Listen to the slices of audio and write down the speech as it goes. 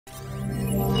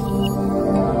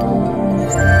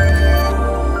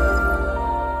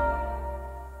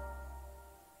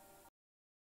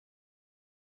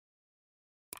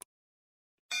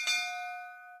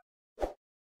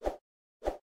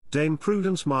Dame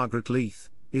Prudence Margaret Leith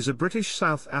is a British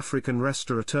South African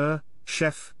restaurateur,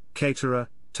 chef, caterer,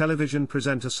 television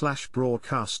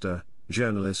presenter/broadcaster,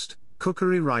 journalist,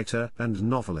 cookery writer and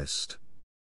novelist.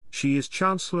 She is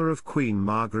Chancellor of Queen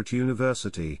Margaret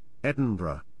University,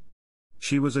 Edinburgh.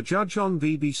 She was a judge on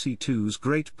BBC Two's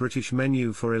Great British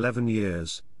Menu for 11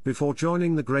 years, before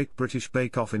joining the Great British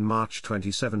Bake Off in March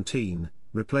 2017,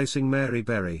 replacing Mary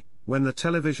Berry, when the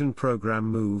television programme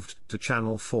moved to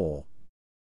Channel 4.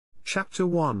 Chapter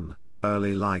 1,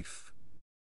 Early Life.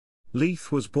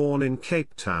 Leith was born in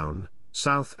Cape Town,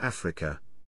 South Africa.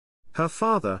 Her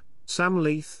father, Sam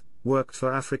Leith, worked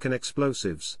for African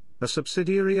Explosives, a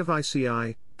subsidiary of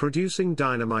ICI, producing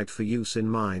dynamite for use in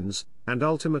mines, and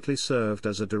ultimately served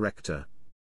as a director.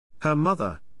 Her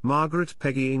mother, Margaret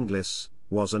Peggy Inglis,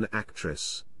 was an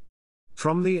actress.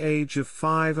 From the age of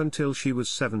 5 until she was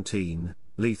 17,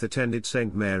 Leith attended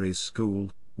St Mary's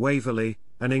School, Waverley,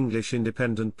 an English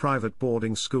independent private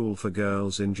boarding school for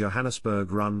girls in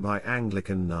Johannesburg run by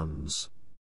Anglican nuns.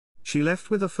 She left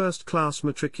with a first-class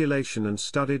matriculation and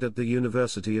studied at the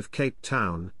University of Cape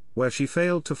Town, where she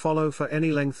failed to follow for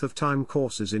any length of time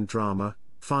courses in drama,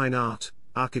 fine art,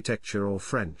 architecture or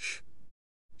French.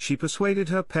 She persuaded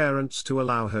her parents to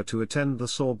allow her to attend the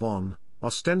Sorbonne,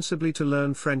 ostensibly to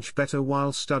learn French better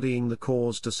while studying the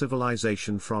Cours de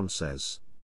Civilisation Française.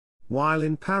 While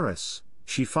in Paris,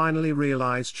 she finally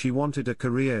realized she wanted a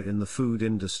career in the food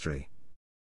industry.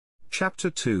 Chapter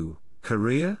 2,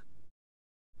 Career?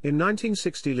 In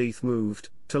 1960 Leith moved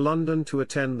to London to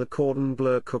attend the Cordon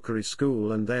Bleu Cookery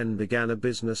School and then began a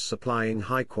business supplying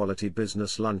high-quality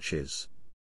business lunches.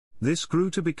 This grew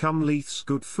to become Leith's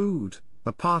Good Food,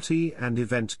 a party and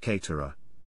event caterer.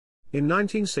 In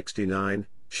 1969,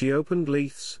 she opened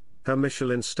Leith's, her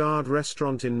Michelin-starred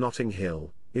restaurant in Notting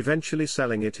Hill, eventually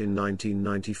selling it in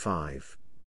 1995.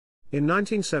 In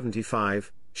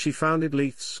 1975, she founded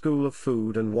Leith's School of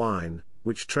Food and Wine,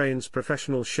 which trains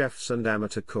professional chefs and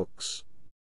amateur cooks.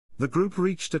 The group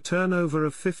reached a turnover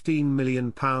of £15 million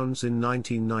in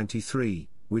 1993,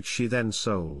 which she then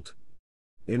sold.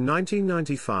 In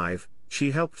 1995,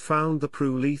 she helped found the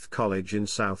Prue Leith College in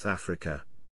South Africa.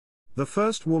 The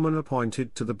first woman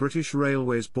appointed to the British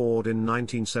Railways Board in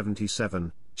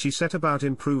 1977, she set about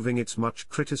improving its much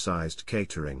criticised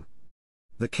catering.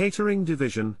 The catering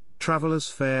division, Travellers'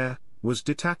 Fare, was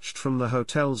detached from the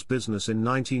hotel's business in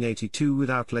 1982 with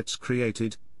outlets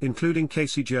created, including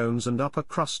Casey Jones and Upper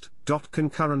Crust.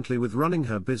 Concurrently with running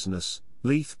her business,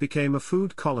 Leith became a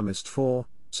food columnist for,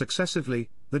 successively,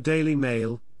 the Daily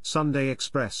Mail, Sunday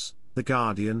Express, The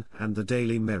Guardian and the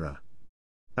Daily Mirror.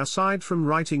 Aside from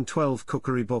writing 12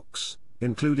 cookery books,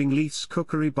 including Leith's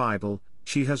Cookery Bible,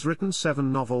 she has written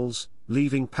 7 novels,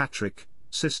 Leaving Patrick,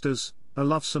 Sisters, A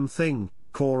Lovesome Thing,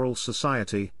 Choral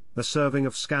Society, A Serving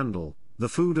of Scandal, The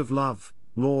Food of Love,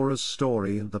 Laura's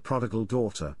Story and The Prodigal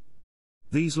Daughter.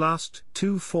 These last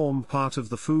 2 form part of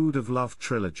the Food of Love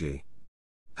trilogy.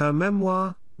 Her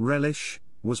memoir, Relish,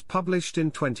 was published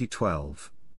in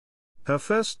 2012. Her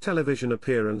first television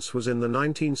appearance was in the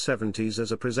 1970s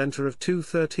as a presenter of 2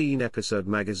 13-episode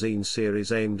magazine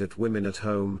series aimed at women at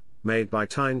home, made by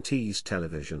Tyne Tees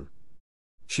Television.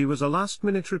 She was a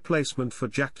last-minute replacement for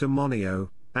Jack de Monio,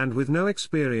 and with no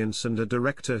experience and a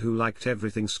director who liked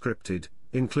everything scripted,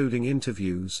 including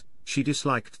interviews, she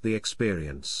disliked the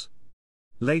experience.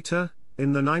 Later,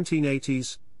 in the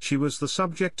 1980s, she was the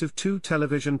subject of 2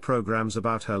 television programs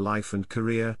about her life and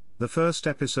career, the first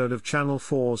episode of Channel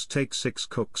 4's Take 6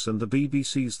 Cooks and the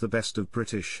BBC's The Best of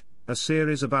British, a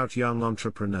series about young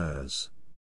entrepreneurs.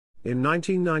 In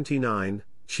 1999,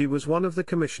 she was one of the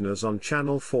commissioners on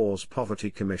Channel 4's Poverty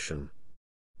Commission.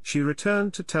 She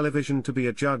returned to television to be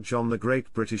a judge on the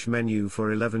Great British Menu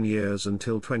for 11 years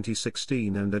until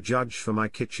 2016 and a judge for My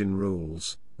Kitchen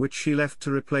Rules, which she left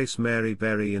to replace Mary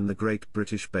Berry in the Great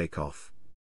British Bake Off.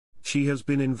 She has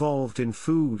been involved in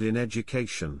food in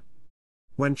education.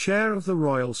 When chair of the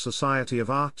Royal Society of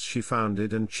Arts, she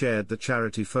founded and chaired the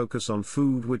charity Focus on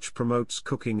Food, which promotes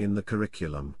cooking in the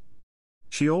curriculum.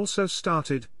 She also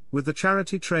started, with the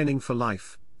charity Training for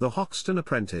Life, the Hoxton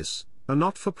Apprentice, a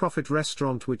not-for-profit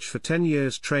restaurant which for 10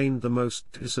 years trained the most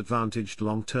disadvantaged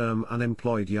long-term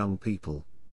unemployed young people.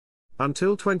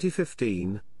 Until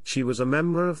 2015, she was a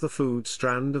member of the food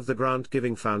strand of the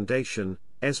grant-giving foundation,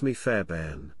 Esme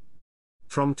Fairbairn.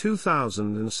 From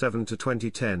 2007 to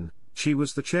 2010, she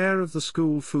was the chair of the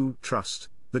School Food Trust,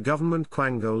 the government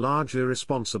quango largely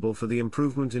responsible for the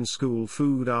improvement in school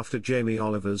food after Jamie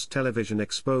Oliver's television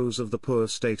expose of the poor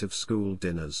state of school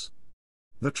dinners.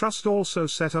 The trust also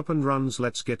set up and runs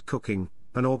Let's Get Cooking,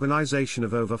 an organization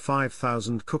of over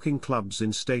 5,000 cooking clubs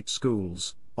in state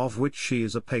schools, of which she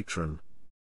is a patron.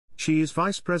 She is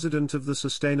Vice President of the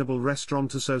Sustainable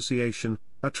Restaurant Association,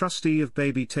 a trustee of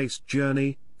Baby Taste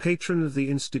Journey, patron of the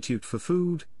Institute for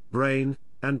Food, Brain,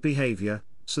 and Behavior,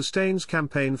 sustains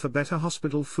campaign for better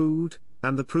hospital food,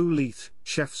 and the Prue Leith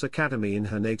Chefs Academy in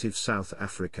her native South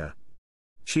Africa.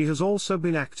 She has also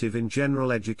been active in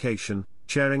general education,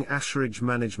 chairing Ashridge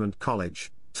Management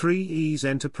College, 3Es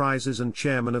Enterprises and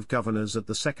chairman of governors at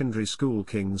the secondary school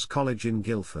King's College in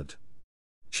Guildford.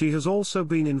 She has also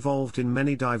been involved in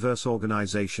many diverse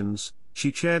organizations.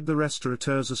 She chaired the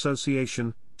Restaurateurs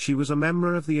Association, she was a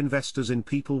member of the Investors in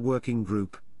People Working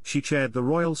Group, she chaired the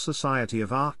Royal Society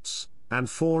of Arts, and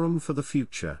Forum for the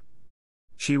Future.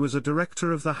 She was a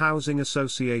director of the Housing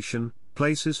Association,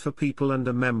 Places for People, and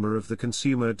a member of the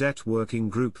Consumer Debt Working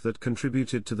Group that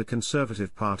contributed to the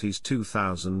Conservative Party's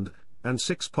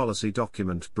 2006 policy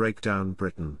document Breakdown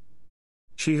Britain.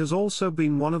 She has also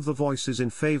been one of the voices in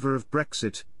favour of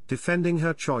Brexit, defending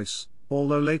her choice,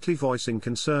 although lately voicing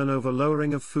concern over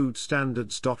lowering of food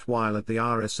standards. While at the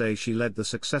RSA she led the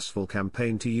successful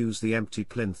campaign to use the empty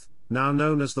plinth, now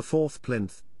known as the Fourth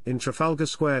Plinth, in Trafalgar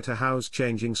Square to house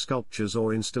changing sculptures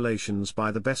or installations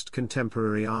by the best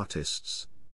contemporary artists.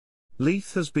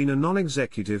 Leith has been a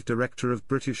non-executive director of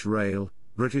British Rail,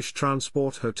 British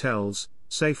Transport Hotels,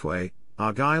 Safeway,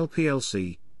 Argyle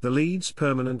plc, the Leeds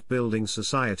Permanent Building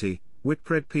Society,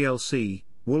 Whitbread plc,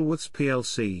 Woolworths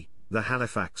plc, the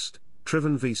Halifax,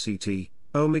 Trivan VCT,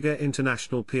 Omega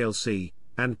International plc,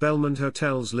 and Belmont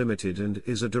Hotels Limited, and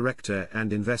is a director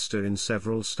and investor in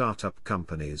several startup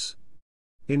companies.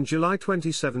 In July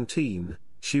 2017,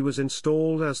 she was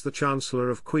installed as the Chancellor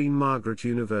of Queen Margaret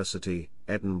University,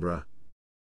 Edinburgh.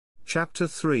 Chapter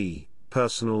 3,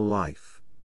 Personal Life.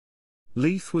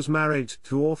 Leith was married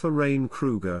to author Rain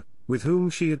Kruger, with whom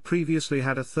she had previously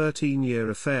had a 13-year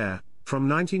affair, from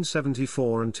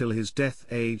 1974 until his death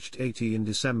aged 80 in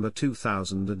December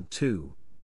 2002.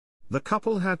 The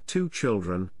couple had 2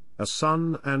 children, a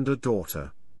son and a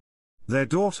daughter. Their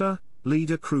daughter,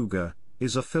 Leda Kruger,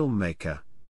 is a filmmaker.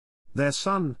 Their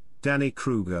son, Danny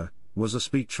Kruger, was a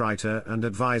speechwriter and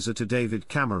advisor to David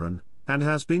Cameron, and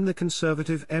has been the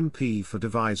Conservative MP for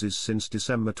Devizes since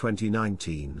December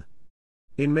 2019.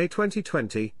 In May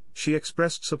 2020, she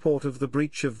expressed support of the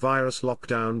breach of virus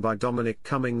lockdown by Dominic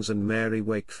Cummings and Mary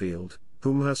Wakefield,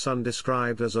 whom her son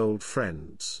described as old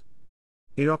friends.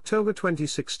 In October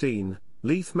 2016,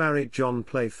 Leith married John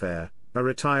Playfair, a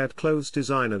retired clothes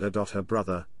designer. Her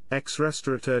brother,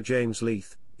 ex-restaurateur James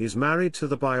Leith, is married to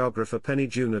the biographer Penny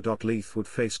Junor. Leith would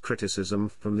face criticism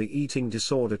from the eating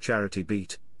disorder charity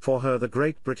Beat, for her the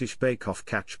Great British Bake Off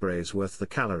catchphrase "worth the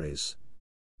calories,"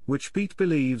 which Beat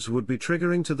believes would be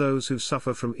triggering to those who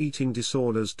suffer from eating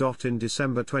disorders. In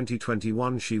December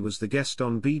 2021 she was the guest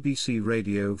on BBC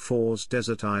Radio 4's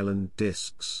Desert Island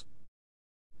Discs.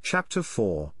 Chapter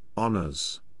 4,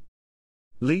 Honours.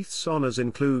 Leith's honours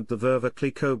include the Verva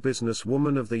Clicquot Business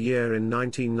Woman of the Year in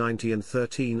 1990 and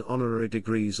 13 honorary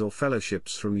degrees or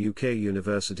fellowships from UK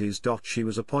universities. She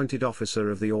was appointed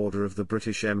Officer of the Order of the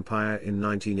British Empire in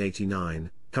 1989,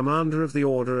 Commander of the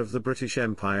Order of the British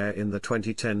Empire in the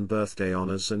 2010 Birthday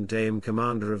Honours, and Dame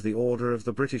Commander of the Order of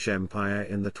the British Empire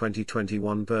in the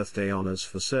 2021 Birthday Honours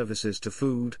for services to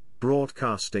food,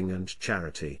 broadcasting and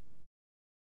charity.